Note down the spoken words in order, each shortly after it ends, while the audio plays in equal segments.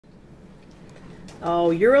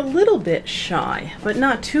Oh, you're a little bit shy, but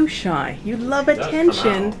not too shy. You love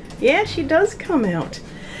attention. Yeah, she does come out.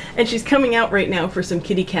 And she's coming out right now for some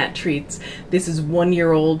kitty cat treats. This is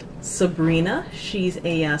 1-year-old Sabrina. She's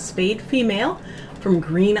a spayed female from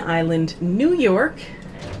Green Island, New York.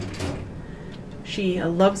 She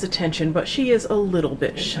loves attention, but she is a little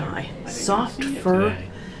bit shy. Soft fur.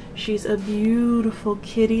 She's a beautiful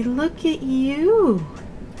kitty. Look at you.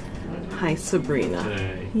 Hi,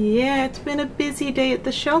 Sabrina. Yeah, it's been a busy day at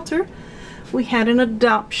the shelter. We had an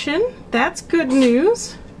adoption. That's good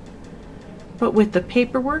news. But with the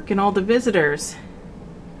paperwork and all the visitors,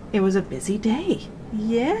 it was a busy day.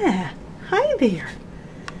 Yeah. Hi there.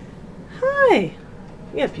 Hi.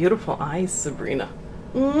 You have beautiful eyes, Sabrina.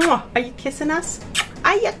 Mwah. Are you kissing us?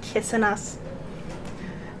 Are you kissing us?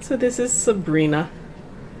 So this is Sabrina.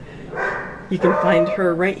 You can find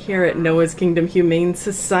her right here at Noah's Kingdom Humane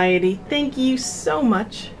Society. Thank you so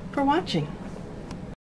much for watching.